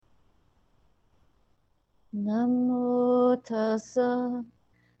Namo tassa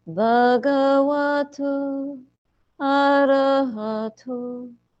bhagavato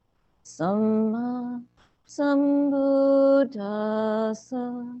arahato samma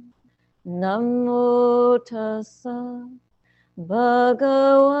sambuddhassa. Namo tassa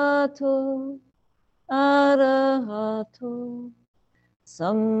bhagavato arahato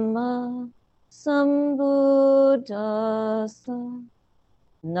samma sambuddhassa.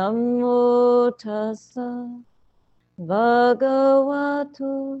 Namo tassa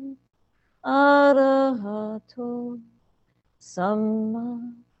bhagavato arahato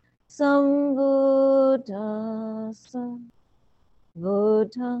samma sambuddhassa.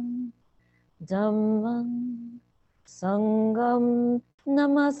 Buddham dhammam sangham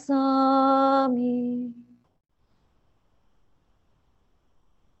namasami.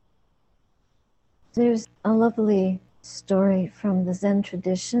 There's a lovely story from the Zen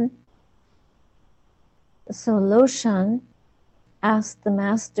tradition. So Loshan asked the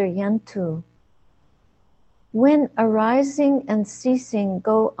master Yantu, when arising and ceasing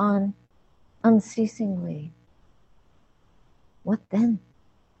go on unceasingly, what then?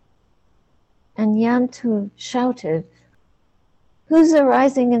 And Yantu shouted, whose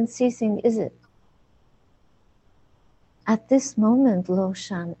arising and ceasing is it? At this moment,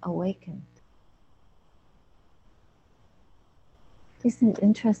 Loshan awakened. Isn't it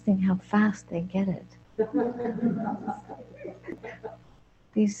interesting how fast they get it?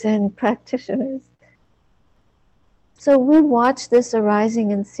 These Zen practitioners. So we watch this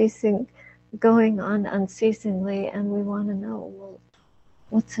arising and ceasing going on unceasingly, and we want to know, well,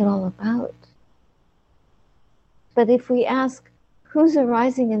 what's it all about? But if we ask, whose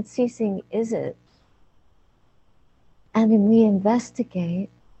arising and ceasing is it? And then we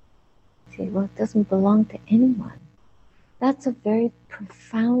investigate, see, well, it doesn't belong to anyone. That's a very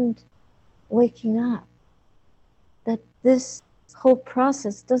profound waking up, that this whole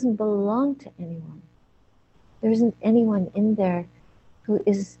process doesn't belong to anyone. There isn't anyone in there who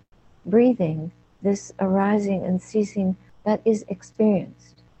is breathing this arising and ceasing that is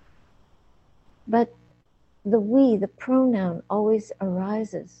experienced. But the we, the pronoun, always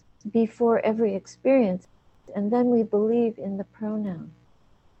arises before every experience, and then we believe in the pronoun.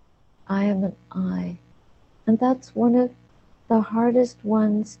 I am an I. And that's one of the hardest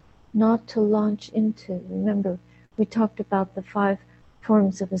ones not to launch into. Remember, we talked about the 5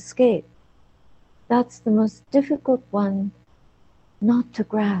 forms of escape. That's the most difficult one not to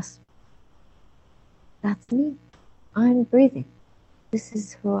grasp. That's me. I'm breathing. This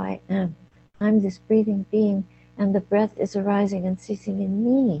is who I am. I'm this breathing being, and the breath is arising and ceasing in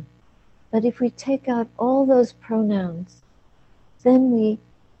me. But if we take out all those pronouns, then we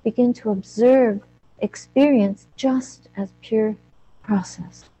begin to observe experience just as pure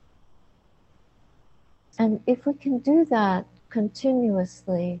process. And if we can do that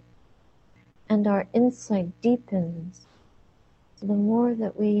continuously, and our insight deepens, the more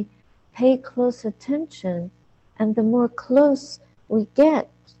that we pay close attention, and the more close we get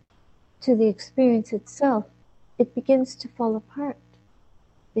to the experience itself, it begins to fall apart.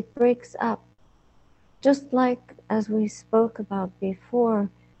 It breaks up. Just like as we spoke about before,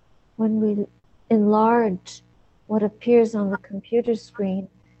 when we enlarge what appears on the computer screen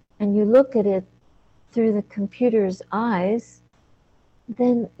and you look at it through the computer's eyes,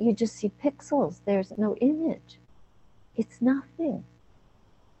 then you just see pixels. There's no image. It's nothing.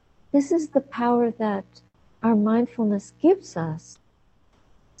 This is the power that our mindfulness gives us.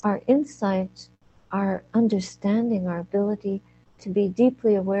 Our insight, our understanding, our ability to be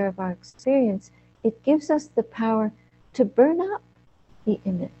deeply aware of our experience, it gives us the power to burn up the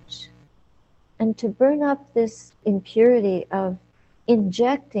image and to burn up this impurity of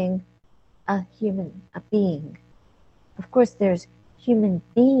injecting a being. Of course, there's human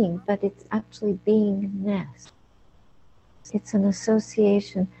being, but it's actually beingness. It's an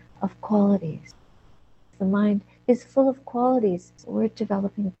association of qualities. The mind is full of qualities we're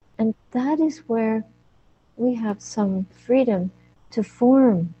developing, and that is where we have some freedom to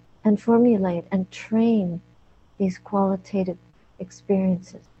form and formulate and train these qualitative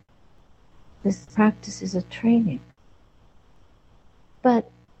experiences. This practice is a training. But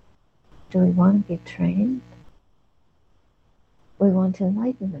do we want to be trained? We want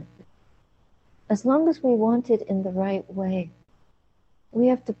enlightenment. As long as we want it in the right way, we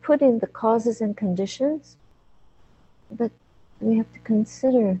have to put in the causes and conditions, but we have to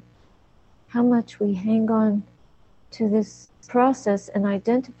consider how much we hang on to this process and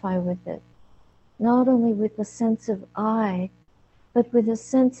identify with it, not only with the sense of I, but with a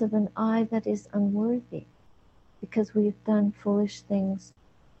sense of an I that is unworthy, because we've done foolish things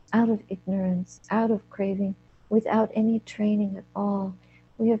out of ignorance, out of craving, without any training at all.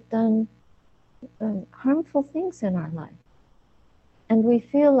 We have done harmful things in our life. And we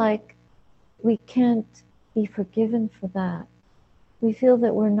feel like we can't be forgiven for that. We feel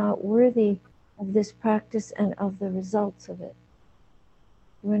that we're not worthy of this practice and of the results of it.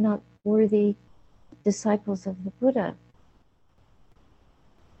 We're not worthy disciples of the Buddha.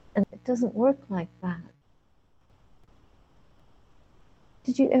 And it doesn't work like that.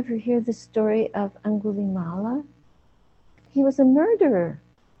 Did you ever hear the story of Angulimala? He was a murderer.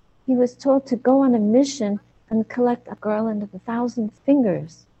 He was told to go on a mission and collect a garland of 1,000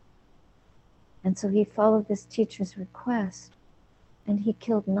 fingers. And so he followed this teacher's request, and he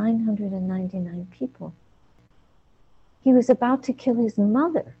killed 999 people. He was about to kill his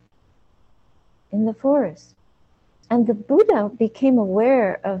mother in the forest. And the Buddha became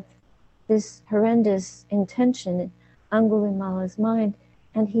aware of this horrendous intention in Angulimala's mind,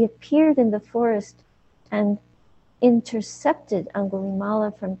 and he appeared in the forest and intercepted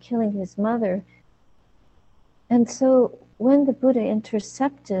Angulimala from killing his mother. And so when the Buddha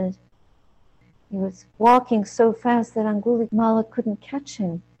intercepted, he was walking so fast that Angulimala couldn't catch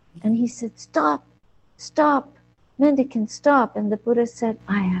him. And he said, "Stop, stop, mendicant, stop." And the Buddha said,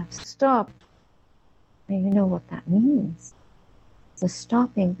 "I have stopped." And you know what that means. The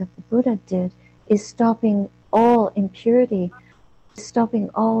stopping that the Buddha did is stopping all impurity, stopping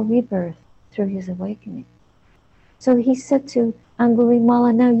all rebirth through his awakening. So he said to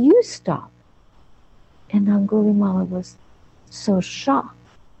Angulimala, "Now you stop." And Angulimala was so shocked.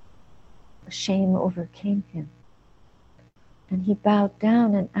 Shame overcame him. And he bowed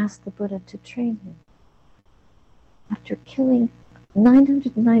down and asked the Buddha to train him. After killing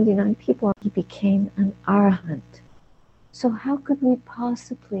 999 people, he became an arahant. So how could we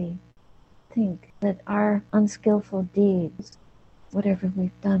possibly think that our unskillful deeds, whatever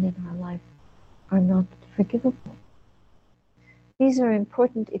we've done in our life, are not forgivable? These are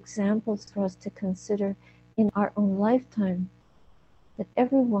important examples for us to consider in our own lifetime, that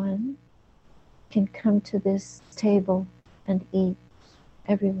everyone can come to this table and eat.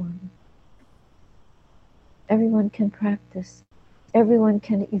 Everyone. Everyone can practice. Everyone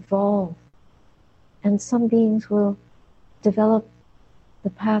can evolve. And some beings will develop the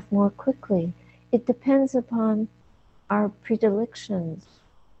path more quickly. It depends upon our predilections,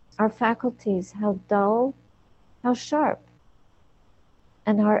 our faculties, how dull, how sharp,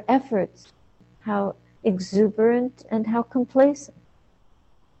 and our efforts, how exuberant and how complacent.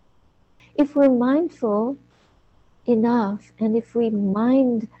 If we're mindful enough, and if we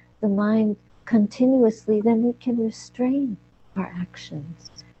mind the mind continuously, then we can restrain our actions.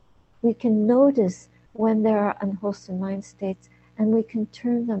 We can notice when there are unwholesome mind states, and we can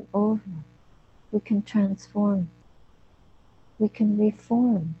turn them over. We can transform. We can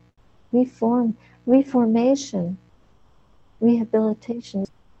reform. Reformation, rehabilitation,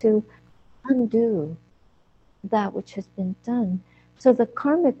 to undo that which has been done. So the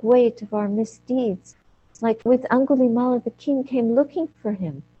karmic weight of our misdeeds, like with Angulimala, the king came looking for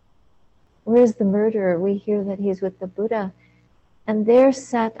him. Whereas the murderer, we hear that he's with the Buddha. And there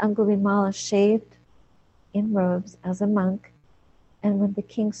sat Angulimala, shaved in robes as a monk. And when the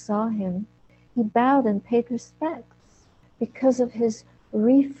king saw him, he bowed and paid respects because of his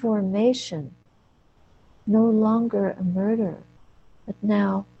reformation. No longer a murderer, but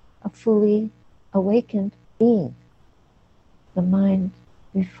now a fully awakened being. The mind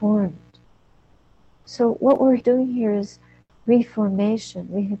reformed. So what we're doing here is reformation,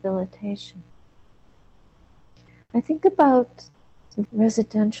 rehabilitation. I think about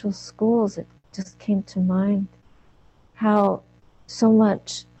residential schools. It just came to mind how so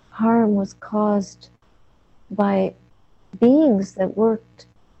much harm was caused by beings that worked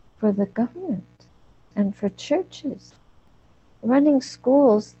for the government and for churches, running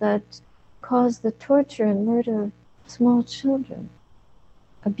schools that caused the torture and murder of small children,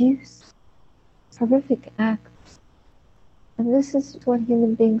 abuse, horrific acts. And this is what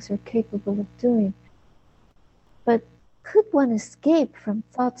human beings are capable of doing. But could one escape from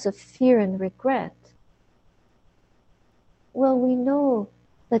thoughts of fear and regret? Well, we know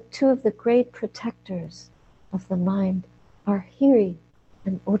that two of the great protectors of the mind are hiri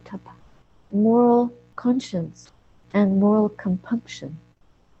and ottappa, moral conscience and moral compunction.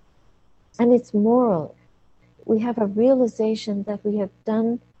 And it's moral. We have a realization that we have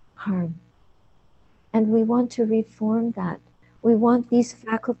done harm. And we want to reform that. We want these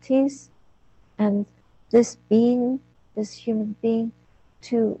faculties and this being, this human being,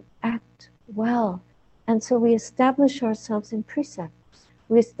 to act well. And so we establish ourselves in precepts.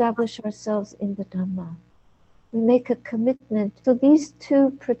 We establish ourselves in the Dhamma. We make a commitment. So these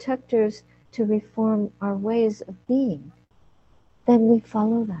two protectors to reform our ways of being, then we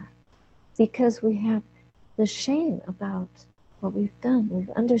follow that. Because we have the shame about what we've done. We've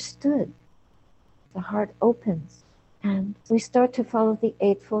understood. The heart opens. And we start to follow the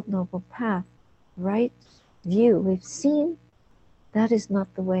Eightfold Noble Path. Right view. We've seen that is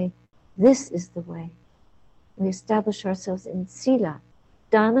not the way. This is the way. We establish ourselves in sila.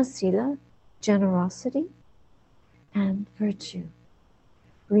 Dana sila, generosity, and virtue.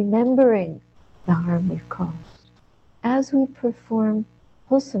 Remembering the harm we've caused. As we perform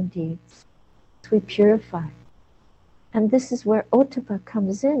wholesome deeds, we purify. And this is where Ottawa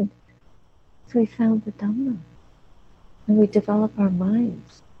comes in. So we found the Dhamma. And we develop our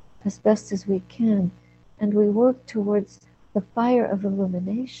minds as best as we can. And we work towards the fire of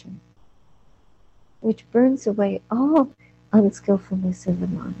illumination, which burns away all unskillfulness in the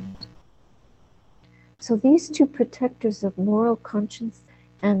mind. So these two protectors of moral conscience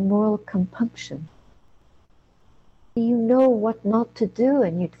and moral compunction, you know what not to do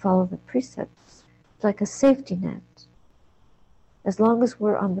and you'd follow the precepts. It's like a safety net. As long as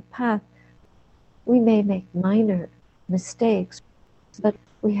we're on the path, we may make minor mistakes, but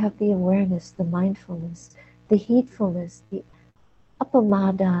we have the awareness, the mindfulness, the heedfulness, the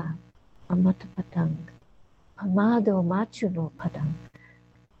apamada amatapadang, pamado machuno padang.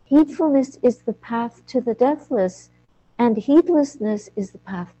 Heedfulness is the path to the deathless, and heedlessness is the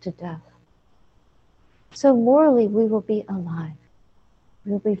path to death. So morally, we will be alive.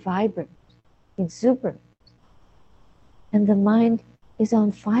 We will be vibrant, exuberant. And the mind is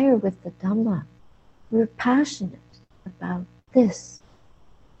on fire with the Dhamma. We're passionate about this.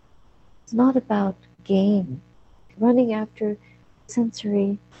 It's not about gain, running after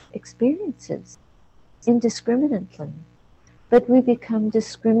sensory experiences indiscriminately. But we become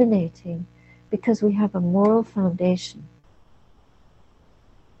discriminating because we have a moral foundation.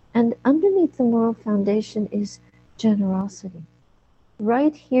 And underneath the moral foundation is generosity.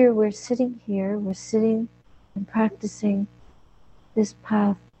 Right here, we're sitting and practicing this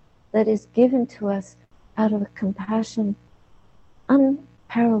path that is given to us out of a compassion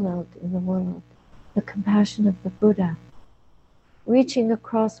unparalleled in the world, the compassion of the Buddha, reaching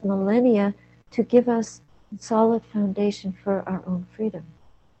across millennia to give us a solid foundation for our own freedom.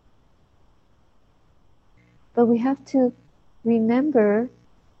 But we have to remember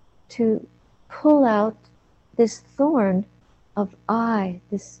to pull out this thorn of I,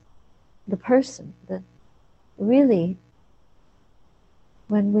 the person, that really,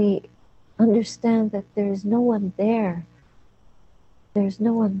 when we understand that there is no one there, there's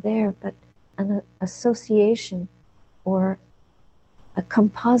no one there but an association or a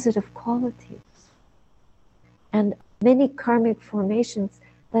composite of qualities and many karmic formations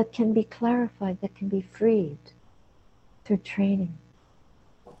that can be clarified, that can be freed through training.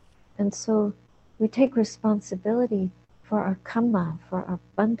 And so we take responsibility for our kamma, for our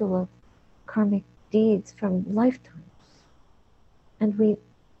bundle of karmic deeds from lifetimes. And we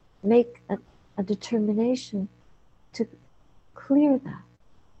make a determination to clear that,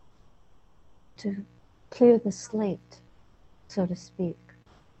 to clear the slate, so to speak.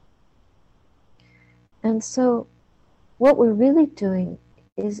 And so what we're really doing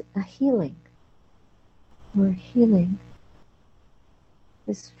is a healing. We're healing.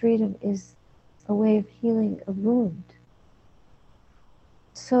 This freedom is a way of healing a wound.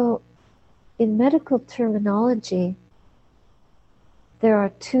 So in medical terminology, there are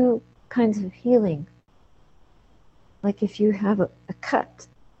two kinds of healing. Like if you have a cut,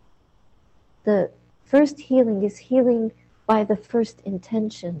 the first healing is healing by the first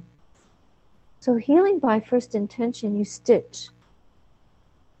intention. So healing by first intention, you stitch,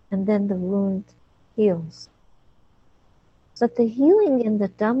 and then the wound heals. But the healing in the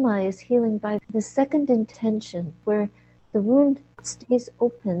Dhamma is healing by the second intention, where the wound stays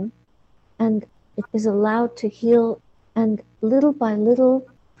open and it is allowed to heal, and little by little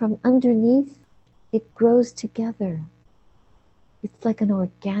from underneath it grows together. It's like an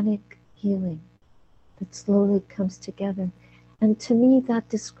organic healing that slowly comes together. And to me that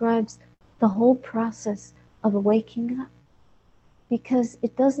describes the whole process of waking up, because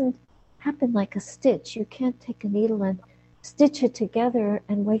it doesn't happen like a stitch. You can't take a needle and stitch it together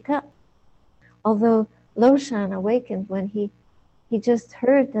and wake up. Although Loshan awakened when he just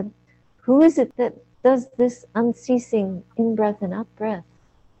heard that, who is it that does this unceasing in-breath and out-breath?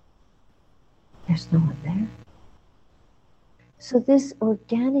 There's no one there. So this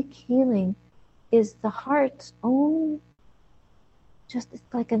organic healing is the heart's own, it's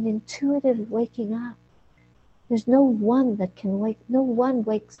like an intuitive waking up. There's no one that can wake, no one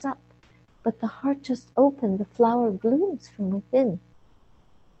wakes up. but the heart just opened, the flower blooms from within.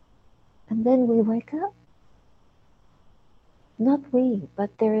 And then we wake up. Not we,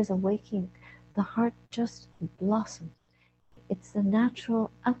 but there is a waking. The heart just blossoms. It's the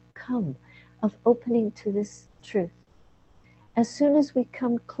natural outcome of opening to this truth. As soon as we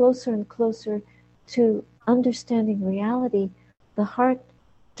come closer and closer to understanding reality, the heart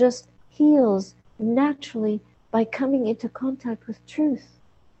just heals naturally by coming into contact with truth.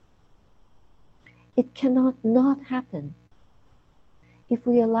 It cannot not happen. If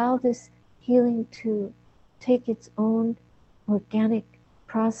we allow this healing to take its own organic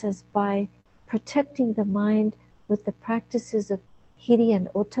process by protecting the mind with the practices of hiri and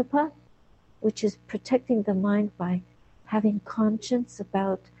ottappa, which is protecting the mind by having conscience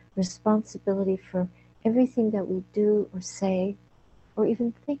about responsibility for everything that we do or say or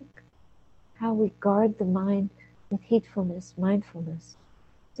even think, how we guard the mind with heedfulness, mindfulness,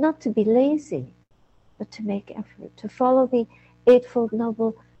 not to be lazy, but to make effort, to follow the Eightfold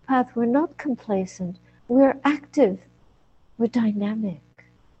Noble Path. We're not complacent, we're active, we're dynamic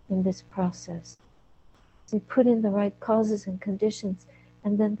in this process. We put in the right causes and conditions,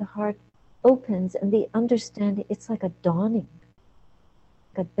 and then the heart opens, and the understanding, it's like a dawning,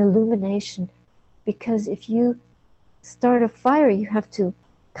 like an illumination. Because if you start a fire, you have to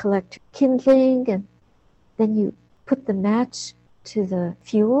collect kindling, and then you put the match to the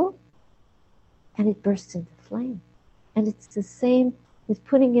fuel, and it bursts into flame. And it's the same with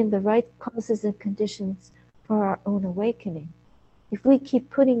putting in the right causes and conditions for our own awakening. If we keep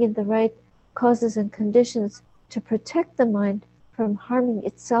putting in the right causes and conditions to protect the mind from harming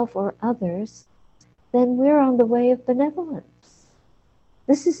itself or others, then we're on the way of benevolence.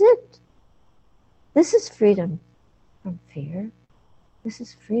 This is it. This is freedom from fear. This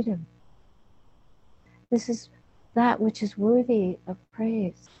is freedom. This is that which is worthy of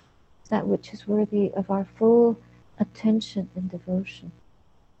praise, that which is worthy of our full attention and devotion.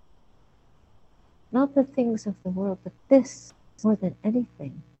 Not the things of the world, but this more than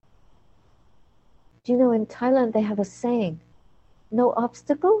anything. Do you know, in Thailand they have a saying, no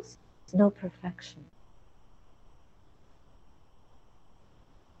obstacles, no perfection.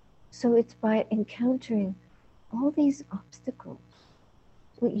 So it's by encountering all these obstacles.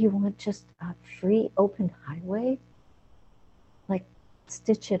 What, you want just a free, open highway? Like,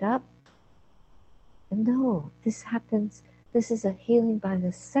 stitch it up? No, this happens, this is a healing by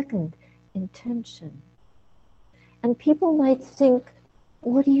the second intention. And people might think,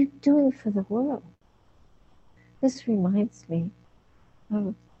 what are you doing for the world? This reminds me of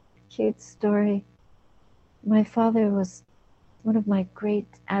a cute story. My father was one of my great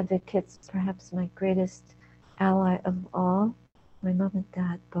advocates, perhaps my greatest ally of all, my mom and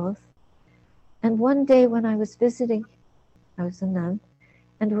dad both. And one day when I was visiting, I was a nun,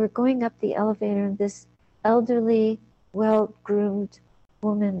 and we're going up the elevator, and this elderly, well-groomed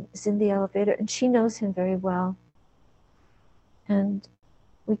woman is in the elevator, and she knows him very well. And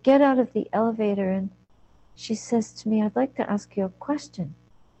we get out of the elevator, and she says to me, I'd like to ask you a question.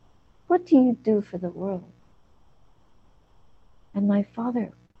 What do you do for the world? And my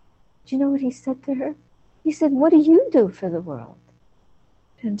father, do you know what he said to her? He said, what do you do for the world?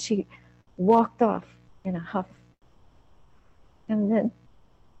 And she walked off in a huff. And then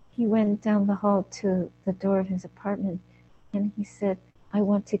he went down the hall to the door of his apartment, and he said, I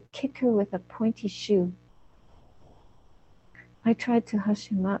want to kick her with a pointy shoe. I tried to hush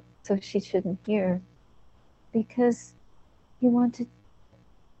him up so she shouldn't hear, because he wanted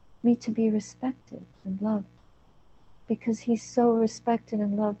me to be respected and loved, because he so respected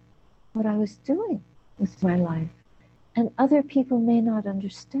and loved what I was doing with my life. And other people may not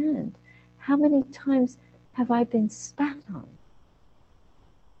understand. How many times have I been spat on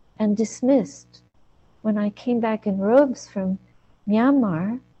and dismissed? When I came back in robes from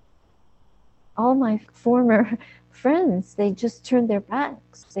Myanmar, all my former friends, they just turned their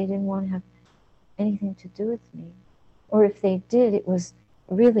backs. They didn't want to have anything to do with me. Or if they did, it was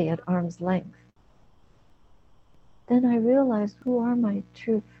really at arm's length. Then I realized, who are my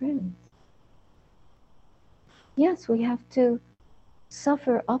true friends? Yes, we have to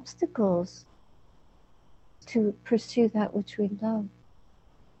suffer obstacles to pursue that which we love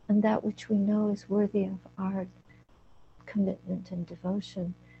and that which we know is worthy of our commitment and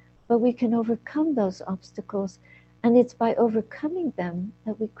devotion. But we can overcome those obstacles, and it's by overcoming them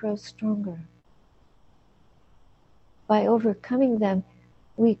that we grow stronger. By overcoming them,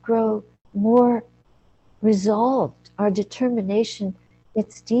 we grow more resolved. Our determination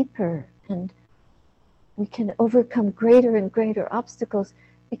gets deeper, and we can overcome greater and greater obstacles,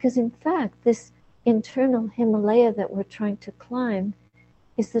 because in fact, this internal Himalaya that we're trying to climb,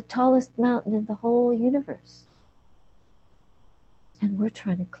 is the tallest mountain in the whole universe. And we're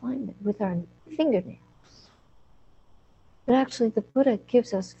trying to climb it with our fingernails. But actually the Buddha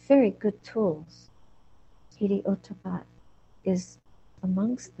gives us very good tools. Hiri-ottappa is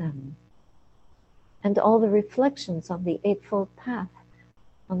amongst them. And all the reflections on the Eightfold Path,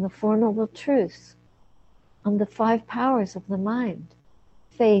 on the Four Noble Truths, on the 5 powers of the mind,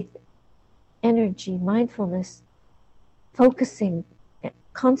 faith, energy, mindfulness, focusing,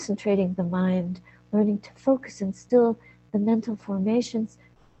 concentrating the mind, learning to focus and still the mental formations,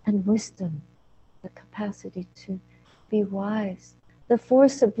 and wisdom, the capacity to be wise. The 4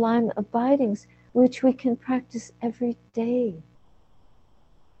 sublime abidings, which we can practice every day.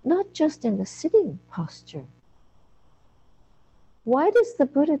 Not just in the sitting posture. Why does the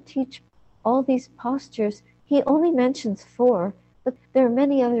Buddha teach all these postures? He only mentions 4, but there are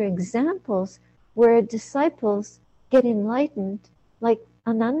many other examples where disciples get enlightened, like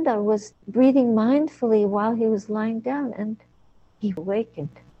Ananda was breathing mindfully while he was lying down and he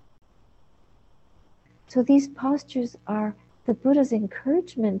awakened. So these postures are the Buddha's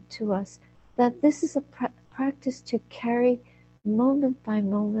encouragement to us that this is a practice to carry moment by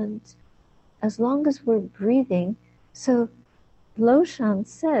moment as long as we're breathing. So Loshan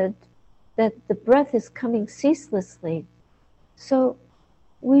said that the breath is coming ceaselessly. So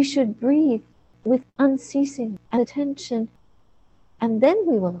we should breathe with unceasing attention, and then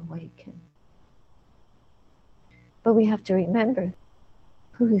we will awaken. But we have to remember,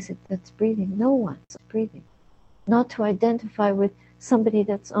 who is it that's breathing? No one's breathing. Not to identify with somebody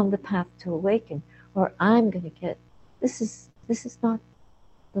that's on the path to awaken, or I'm going to get. This is not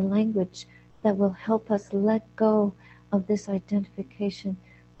the language that will help us let go of this identification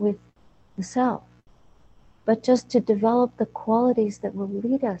with the self, but just to develop the qualities that will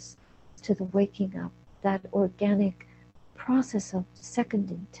lead us to the waking up, that organic process of second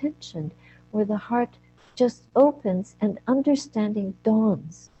intention, where the heart just opens and understanding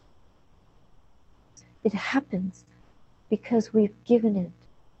dawns. It happens because we've given it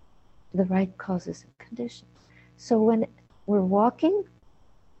the right causes and conditions. So when we're walking,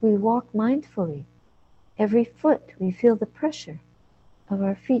 we walk mindfully. Every foot, we feel the pressure of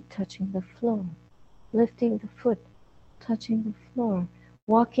our feet touching the floor, lifting the foot, touching the floor,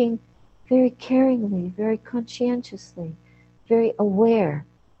 walking very caringly, very conscientiously, very aware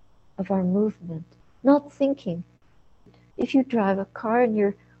of our movement, not thinking. If you drive a car and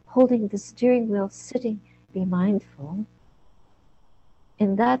you're holding the steering wheel, sitting, be mindful.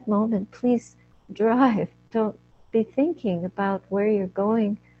 In that moment, please drive. Don't be thinking about where you're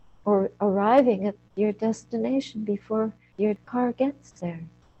going or arriving at your destination before your car gets there.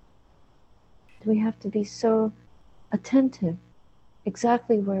 We have to be so attentive,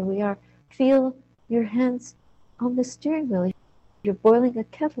 exactly where we are. Feel your hands on the steering wheel. You're boiling a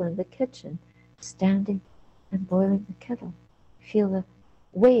kettle in the kitchen, standing and boiling the kettle. Feel the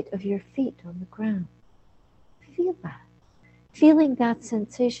weight of your feet on the ground. Feel that. Feeling that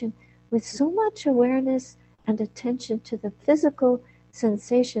sensation with so much awareness and attention to the physical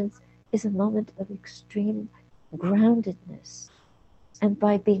sensations is a moment of extreme groundedness. And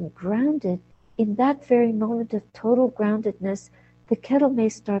by being grounded, in that very moment of total groundedness, the kettle may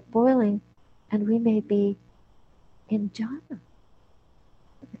start boiling and we may be in jhana.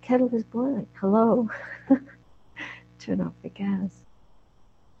 The kettle is boiling. Hello. Turn off the gas.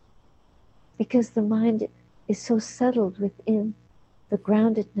 Because the mind is so settled within the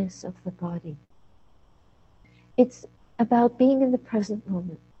groundedness of the body. It's about being in the present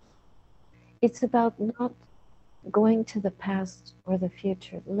moment. It's about not going to the past or the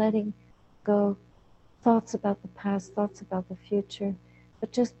future, letting go thoughts about the past, thoughts about the future,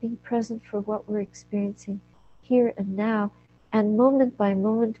 but just being present for what we're experiencing here and now, and moment by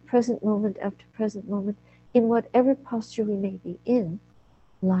moment, present moment after present moment, in whatever posture we may be in,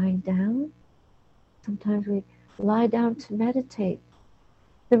 lying down. Sometimes we lie down to meditate.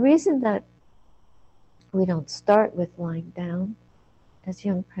 The reason that we don't start with lying down as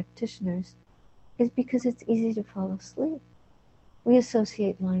young practitioners is because it's easy to fall asleep. We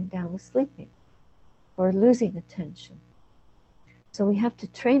associate lying down with sleeping or losing attention. So we have to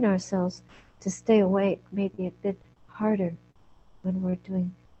train ourselves to stay awake, maybe a bit harder when we're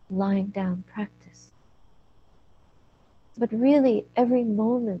doing lying down practice. But really, every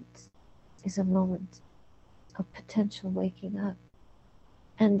moment is a moment of potential waking up.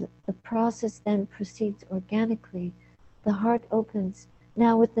 And the process then proceeds organically. The heart opens.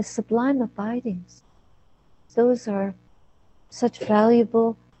 Now with the sublime abidings, those are such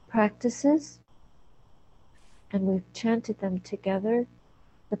valuable practices, and we've chanted them together.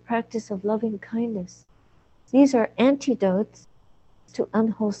 The practice of loving kindness. These are antidotes to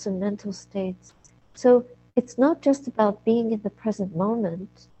unwholesome mental states. So it's not just about being in the present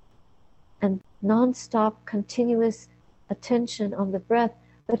moment and non-stop, continuous attention on the breath,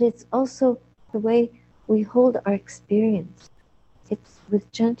 but it's also the way we hold our experience. It's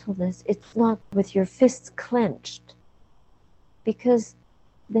with gentleness. It's not with your fists clenched, because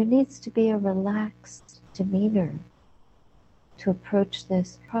there needs to be a relaxed demeanor to approach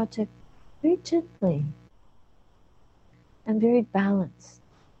this project very gently and very balanced,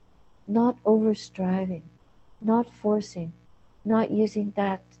 not over-striving, not forcing, not using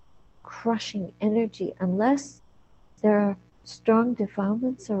that crushing energy. Unless there are strong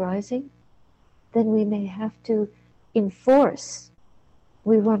defilements arising, then we may have to enforce.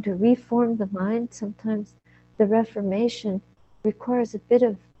 We want to reform the mind. Sometimes the reformation requires a bit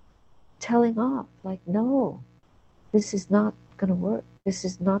of telling off, like, no, this is not going to work. This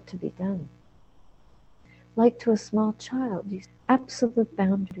is not to be done. Like to a small child, these absolute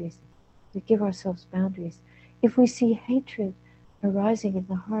boundaries. We give ourselves boundaries. If we see hatred arising in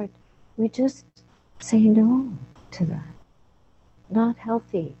the heart, we just say no to that. Not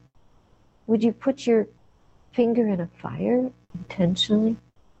healthy. Would you put your finger in a fire intentionally?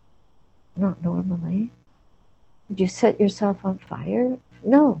 Not normally. Would you set yourself on fire?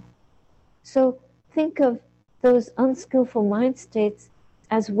 No. So think of those unskillful mind states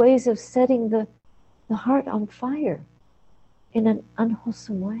as ways of setting the heart on fire in an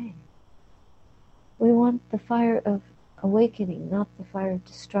unwholesome way. We want the fire of awakening, not the fire of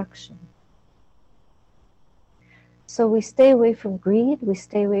destruction. So we stay away from greed, we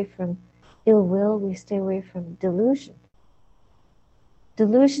stay away from ill will, we stay away from delusion.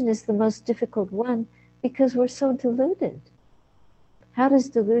 Delusion is the most difficult one because we're so deluded. How does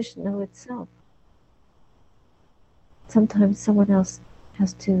delusion know itself? Sometimes someone else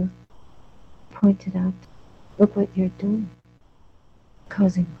has to point it out. Look what you're doing,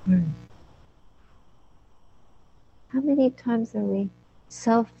 causing harm. How many times are we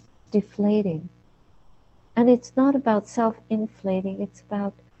self-deflating? And it's not about self-inflating, it's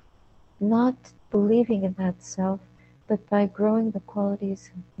about not believing in that self, but by growing the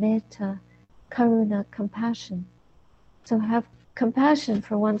qualities of metta, karuna, compassion. So have compassion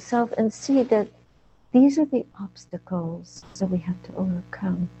for oneself and see that these are the obstacles that we have to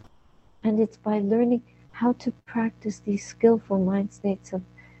overcome. And it's by learning how to practice these skillful mind states of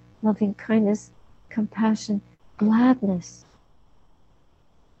loving kindness, compassion, gladness.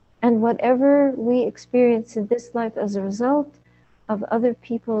 And whatever we experience in this life as a result of other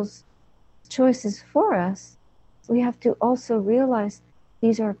people's choices for us, we have to also realize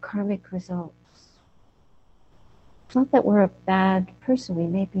these are karmic results. It's not that we're a bad person. We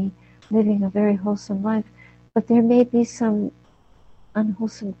may be living a very wholesome life, but there may be some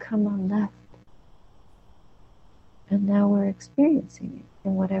unwholesome karma left. And now we're experiencing it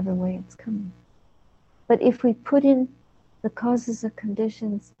in whatever way it's coming. But if we put in the causes and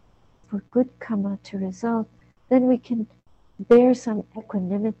conditions for good karma to result, then we can bear some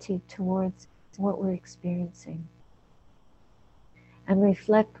equanimity towards what we're experiencing and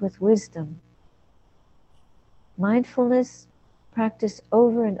reflect with wisdom. Mindfulness, practice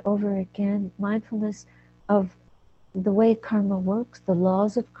over and over again, mindfulness of the way karma works, the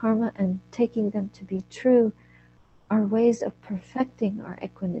laws of karma, and taking them to be true are ways of perfecting our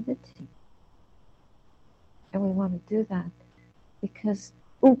equanimity. And we want to do that because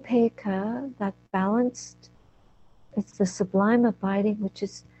upekkha, that balanced, it's the sublime abiding, which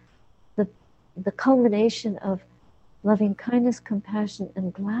is the culmination of loving kindness, compassion,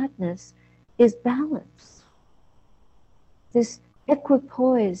 and gladness, is balance. This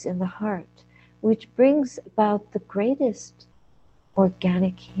equipoise in the heart, which brings about the greatest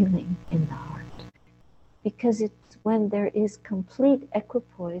organic healing in the heart. Because it's when there is complete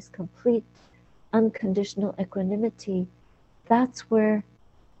equipoise, complete unconditional equanimity, that's where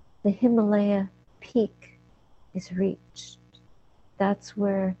the Himalaya peak is reached. That's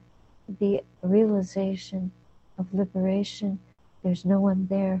where the realization of liberation, there's no one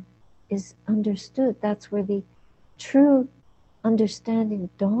there, is understood. That's where the true understanding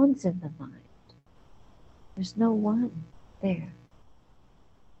dawns in the mind. There's no one there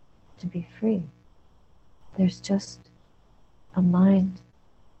to be free. There's just a mind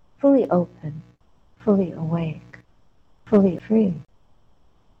fully open, fully awake, fully free.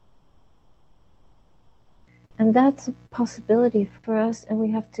 And that's a possibility for us, and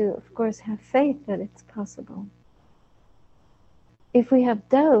we have to, of course, have faith that it's possible. If we have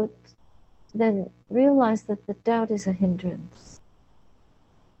doubt, then realize that the doubt is a hindrance.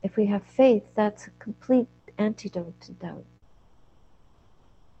 If we have faith, that's a complete antidote to doubt.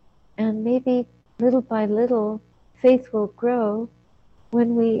 And maybe little by little, faith will grow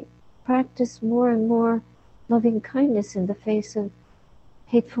when we practice more and more loving kindness in the face of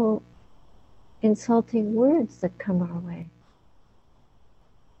hateful, insulting words that come our way.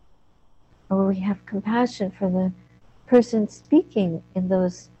 Or we have compassion for the person speaking in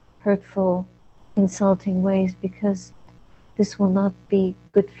those hurtful, insulting ways, because this will not be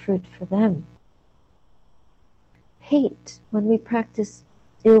good fruit for them. Hate, when we practice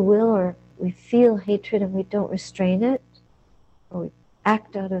ill will or we feel hatred and we don't restrain it, or we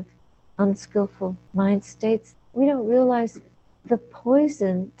act out of unskillful mind states, we don't realize the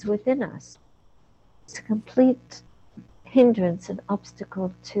poison within us. It's a complete hindrance and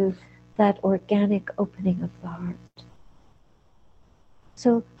obstacle to that organic opening of the heart.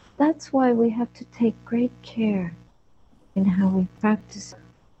 So that's why we have to take great care in how we practice.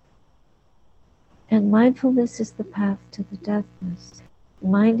 And mindfulness is the path to the deathless,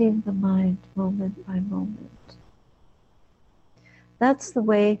 minding the mind moment by moment. That's the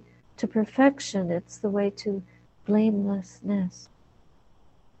way to perfection. It's the way to blamelessness.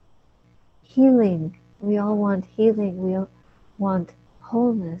 Healing. We all want healing. We all want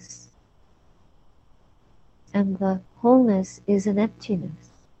wholeness. And the wholeness is an emptiness.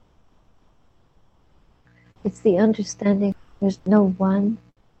 It's the understanding there's no one.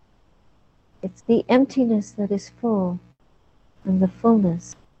 It's the emptiness that is full, and the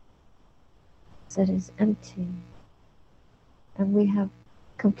fullness that is empty. And we have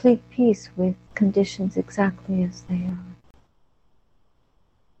complete peace with conditions exactly as they are.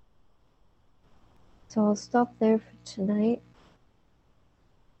 So I'll stop there for tonight.